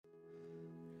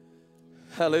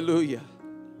Hallelujah.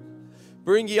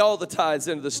 Bring ye all the tithes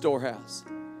into the storehouse,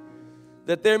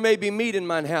 that there may be meat in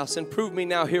mine house, and prove me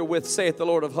now herewith, saith the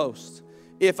Lord of hosts,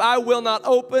 if I will not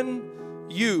open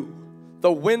you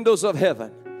the windows of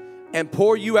heaven and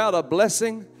pour you out a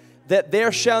blessing, that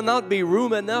there shall not be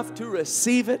room enough to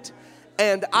receive it.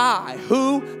 And I,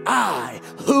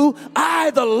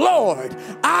 the Lord,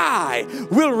 I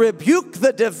will rebuke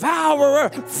the devourer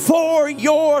for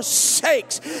your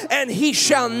sakes, and he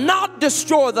shall not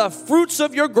destroy the fruits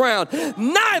of your ground,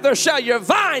 neither shall your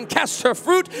vine cast her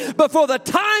fruit before the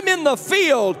time in the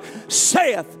field,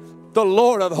 saith the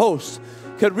Lord of hosts.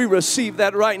 Could we receive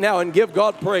that right now and give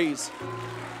God praise?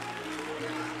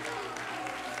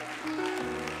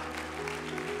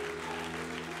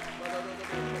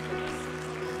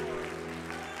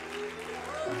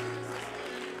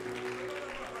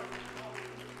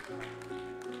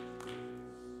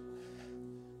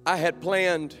 I had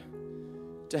planned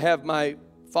to have my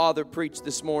father preach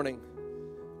this morning.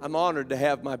 I'm honored to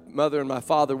have my mother and my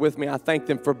father with me. I thank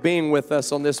them for being with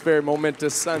us on this very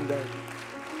momentous Sunday.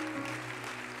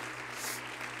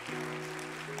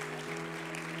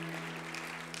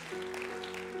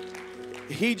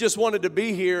 He just wanted to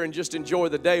be here and just enjoy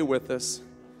the day with us.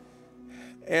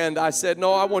 And I said,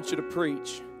 no, I want you to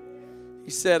preach.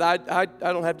 He said, I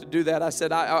don't have to do that. I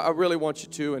said, I really want you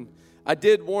to. And I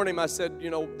did warn him. I said,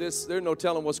 there's no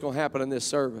telling what's going to happen in this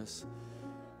service,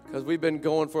 because we've been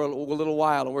going for a little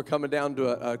while and we're coming down to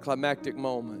a climactic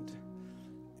moment.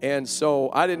 And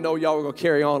so I didn't know y'all were going to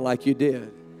carry on like you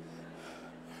did,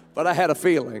 but I had a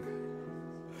feeling.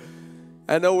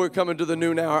 I know we're coming to the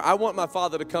noon hour. I want my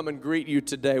father to come and greet you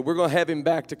today. We're going to have him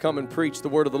back to come and preach the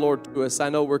word of the Lord to us. I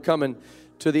know we're coming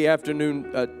to the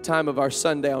afternoon time of our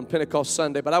Sunday on Pentecost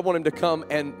Sunday, but I want him to come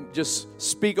and just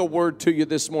speak a word to you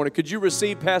this morning. Could you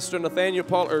receive Pastor Nathaniel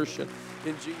Paul Urshan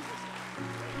in Jesus' name?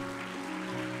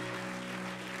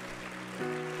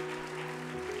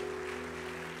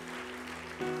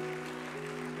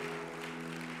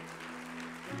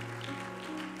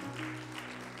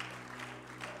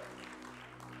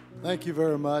 Thank you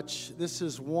very much. This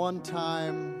is one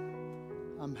time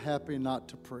I'm happy not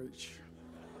to preach,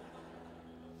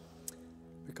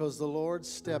 because the Lord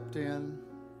stepped in,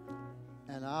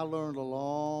 and I learned a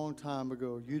long time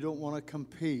ago, you don't want to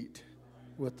compete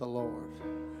with the Lord.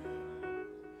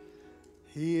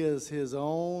 He is His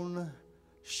own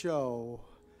show,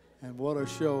 and what a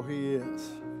show He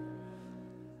is.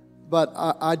 But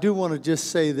I do want to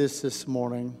just say this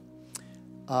morning.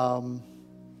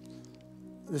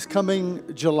 This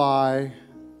coming July,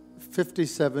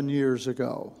 57 years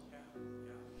ago,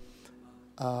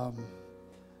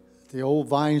 the old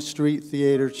Vine Street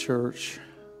Theater Church,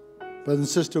 Brother and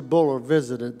Sister Buller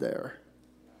visited there.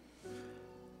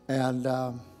 And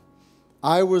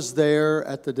I was there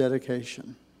at the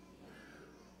dedication.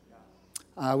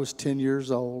 I was 10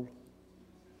 years old.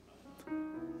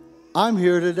 I'm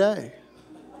here today,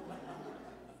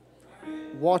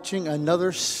 watching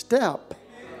another step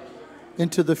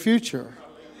into the future.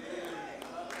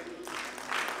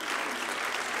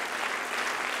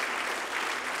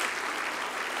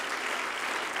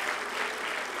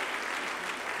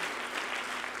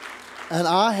 And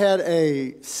I had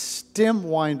a stem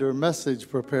winder message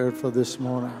prepared for this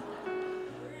morning.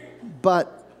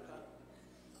 But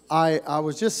I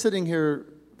was just sitting here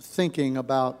thinking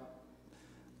about,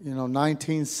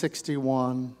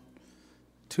 1961,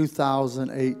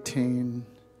 2018.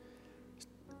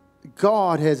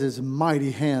 God has His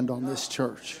mighty hand on this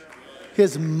church.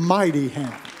 His mighty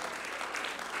hand.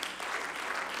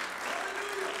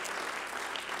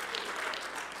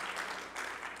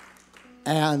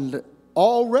 And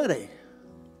already,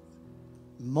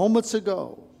 moments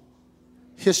ago,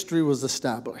 history was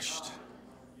established.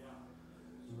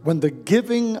 When the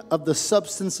giving of the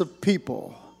substance of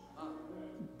people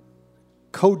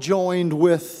co-joined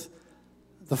with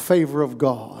the favor of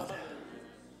God.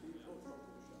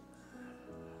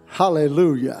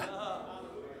 Hallelujah.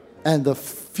 And the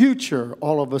future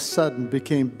all of a sudden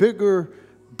became bigger,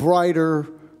 brighter,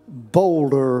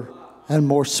 bolder, and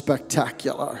more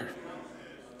spectacular.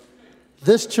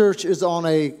 This church is on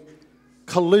a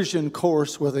collision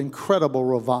course with incredible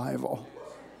revival.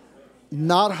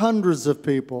 Not hundreds of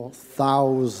people,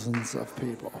 thousands of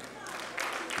people.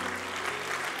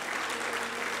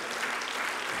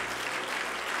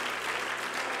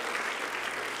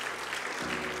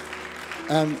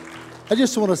 And I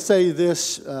just want to say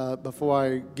this before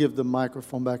I give the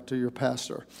microphone back to your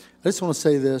pastor. I just want to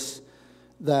say this,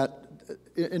 that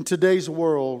in today's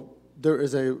world, there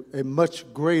is a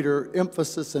much greater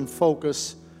emphasis and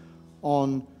focus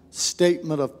on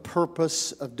statement of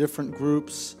purpose of different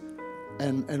groups,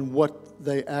 and what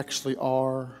they actually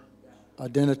are,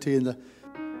 identity. And the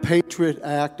Patriot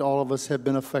Act, all of us have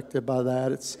been affected by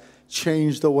that. It's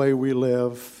changed the way we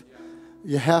live.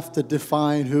 You have to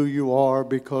define who you are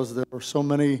because there are so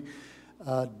many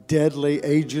deadly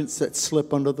agents that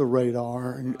slip under the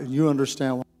radar, and you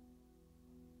understand.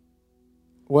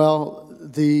 Well,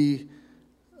 the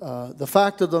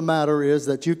fact of the matter is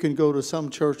that you can go to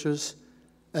some churches,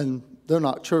 and they're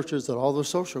not churches at all, they're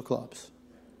social clubs.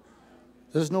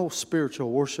 There's no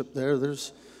spiritual worship there.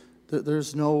 There's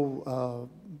no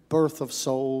birth of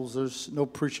souls. There's no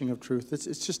preaching of truth.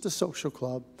 It's just a social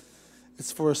club.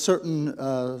 It's for a certain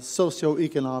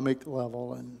socioeconomic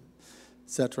level, and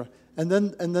etc. And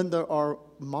then there are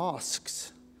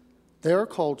mosques. They are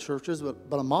called churches,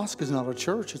 but a mosque is not a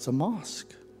church. It's a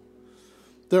mosque.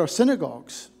 There are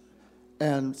synagogues,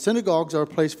 and synagogues are a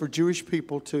place for Jewish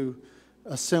people to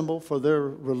assemble for their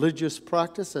religious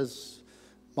practice, as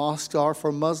mosques are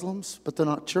for Muslims, but they're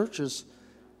not churches.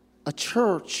 A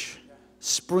church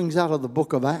springs out of the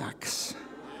book of Acts.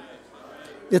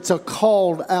 It's a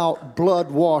called out,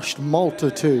 blood-washed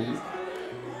multitude.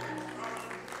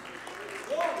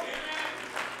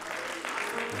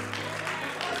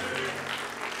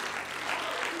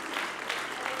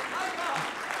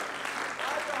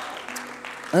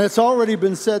 And it's already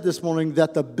been said this morning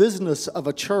that the business of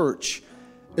a church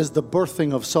is the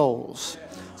birthing of souls.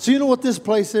 So you know what this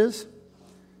place is?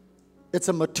 It's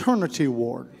a maternity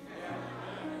ward.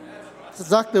 That's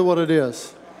exactly what it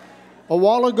is. A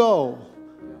while ago,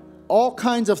 all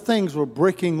kinds of things were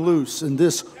breaking loose in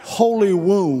this holy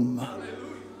womb.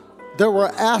 There were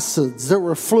acids, there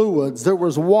were fluids, there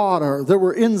was water, there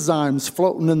were enzymes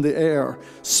floating in the air,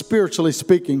 spiritually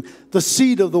speaking. The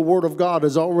seed of the Word of God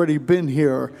has already been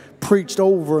here, preached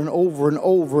over and over and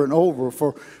over and over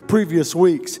for previous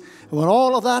weeks. And when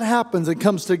all of that happens and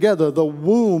comes together, the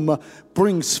womb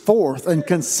brings forth and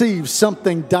conceives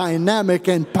something dynamic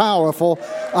and powerful,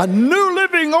 a new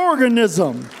living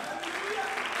organism.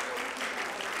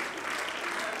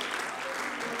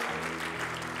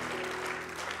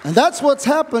 And that's what's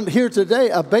happened here today.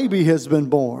 A baby has been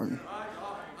born.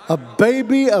 A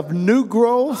baby of new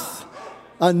growth,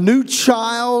 a new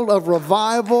child of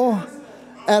revival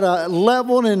at a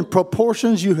level and in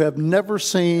proportions you have never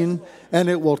seen, and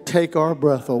it will take our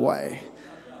breath away.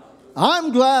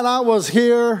 I'm glad I was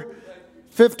here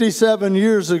 57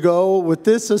 years ago with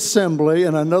this assembly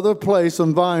in another place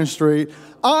on Vine Street.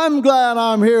 I'm glad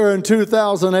I'm here in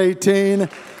 2018, and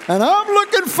I'm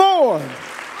looking forward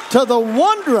to the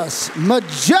wondrous,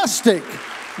 majestic,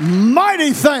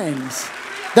 mighty things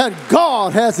that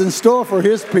God has in store for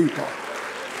His people.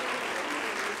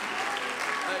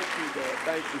 Thank you, Lord.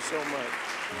 Thank you so much.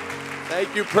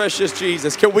 Thank you, precious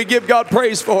Jesus. Can we give God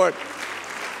praise for it?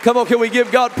 Come on, can we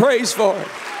give God praise for it?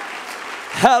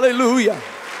 Hallelujah.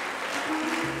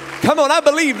 Come on, I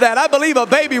believe that. I believe a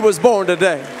baby was born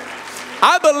today.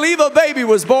 I believe a baby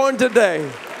was born today.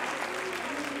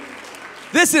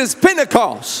 This is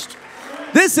Pentecost.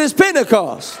 This is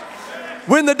Pentecost.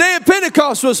 When the day of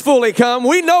Pentecost was fully come,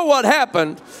 we know what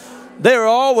happened. They were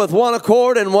all with one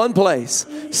accord in one place.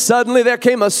 Suddenly there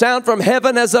came a sound from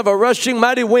heaven as of a rushing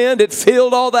mighty wind. It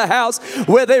filled all the house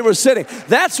where they were sitting.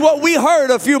 That's what we heard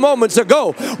a few moments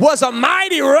ago, was a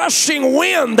mighty rushing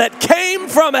wind that came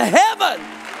from heaven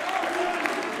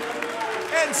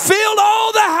and filled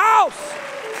all the house.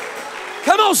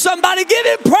 Come on, somebody, give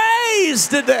Him praise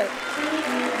today.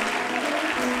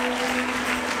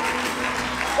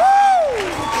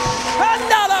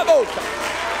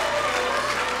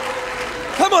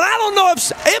 Come on, I don't know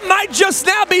if it might just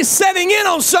now be setting in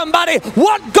on somebody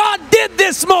what God did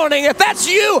this morning. If that's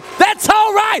you, that's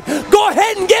all right. Go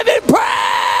ahead and give Him praise.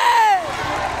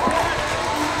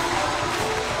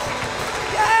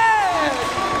 Yeah.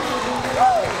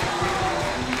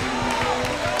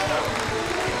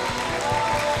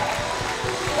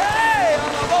 Hey,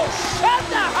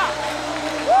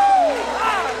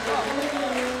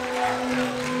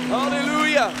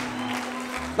 hallelujah.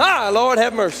 Ah, Lord,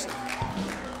 have mercy.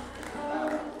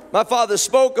 My father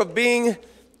spoke of being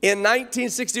in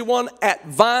 1961 at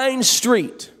Vine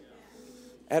Street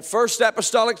at First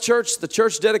Apostolic Church, the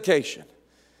church dedication.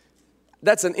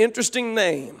 That's an interesting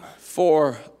name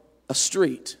for a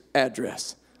street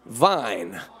address.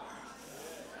 Vine.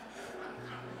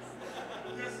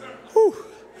 Whew.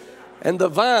 And the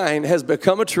vine has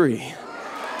become a tree.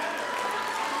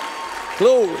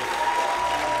 Glory.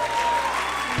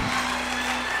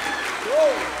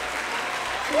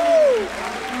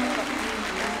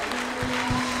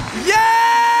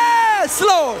 Yes,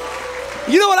 Lord.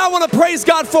 You know what I want to praise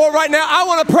God for right now? I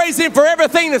want to praise Him for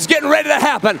everything that's getting ready to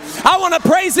happen. I want to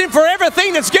praise Him for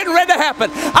everything that's getting ready to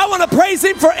happen. I want to praise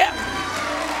Him for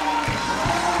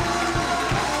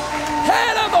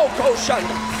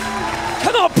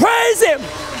Come on, praise Him.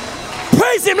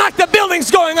 Praise Him like the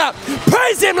building's going up.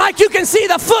 Praise Him like you can see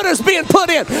the footers being put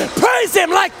in. Praise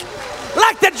Him like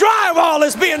the drywall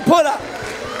is being put up.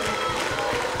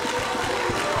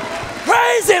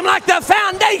 Praise Him like the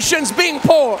foundation's being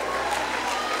poured.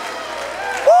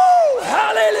 Woo!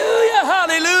 Hallelujah,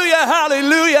 hallelujah,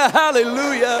 hallelujah,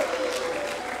 hallelujah.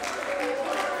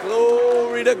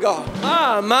 Glory to God.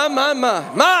 My.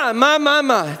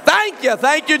 Thank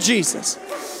you, Jesus.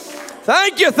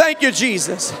 Thank you,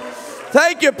 Jesus.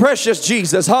 Thank you, precious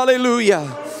Jesus. Hallelujah.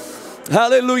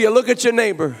 Hallelujah. Look at your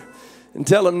neighbor and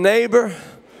tell him, neighbor,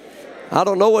 I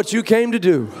don't know what you came to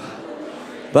do,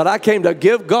 but I came to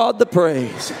give God the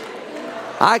praise.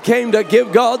 I came to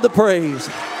give God the praise.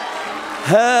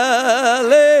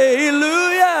 Hallelujah.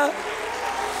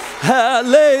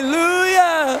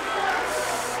 Hallelujah.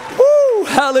 Woo,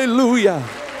 hallelujah.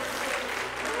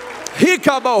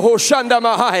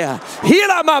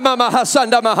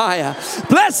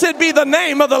 Blessed be the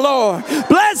name of the Lord.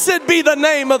 Blessed be the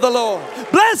name of the Lord.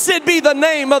 Blessed be the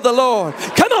name of the Lord.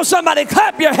 Come on, somebody,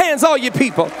 clap your hands, all you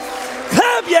people.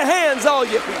 Clap your hands, all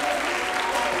you people.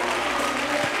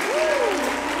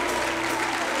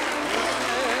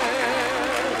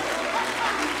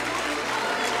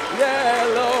 Yeah,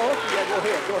 Lord. Yeah,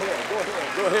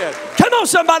 go ahead. Come on,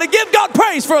 somebody, give God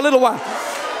praise for a little while.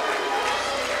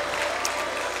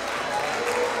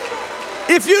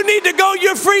 If you need to go,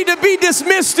 you're free to be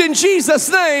dismissed in Jesus'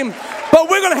 name. But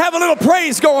we're going to have a little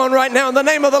praise going right now in the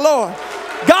name of the Lord.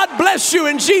 God bless you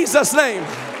in Jesus' name.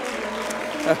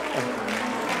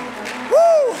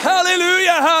 Woo,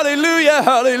 hallelujah, hallelujah,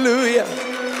 hallelujah.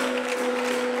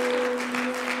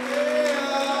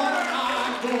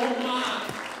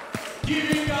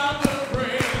 Giving God the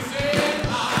praise.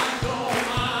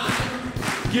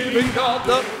 Giving God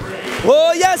the praise.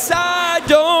 Oh, yes, I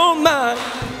don't mind.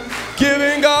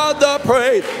 Giving God the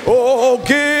praise. Oh,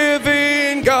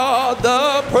 giving God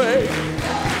the praise.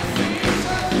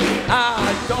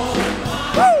 I don't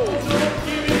mind.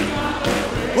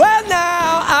 Well,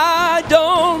 now I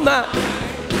don't mind.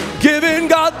 Giving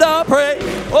God the praise.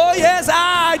 Oh, yes,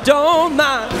 I don't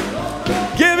mind.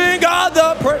 Giving God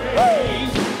the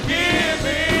praise.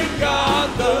 Giving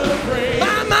God the praise.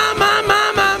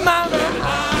 My.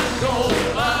 I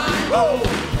don't mind. Oh,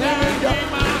 clapping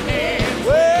my hands.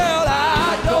 Well,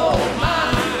 I don't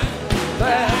mind.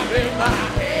 Clapping my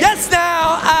hands. Yes,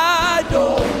 now I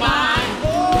don't mind.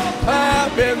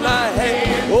 Clapping my hands.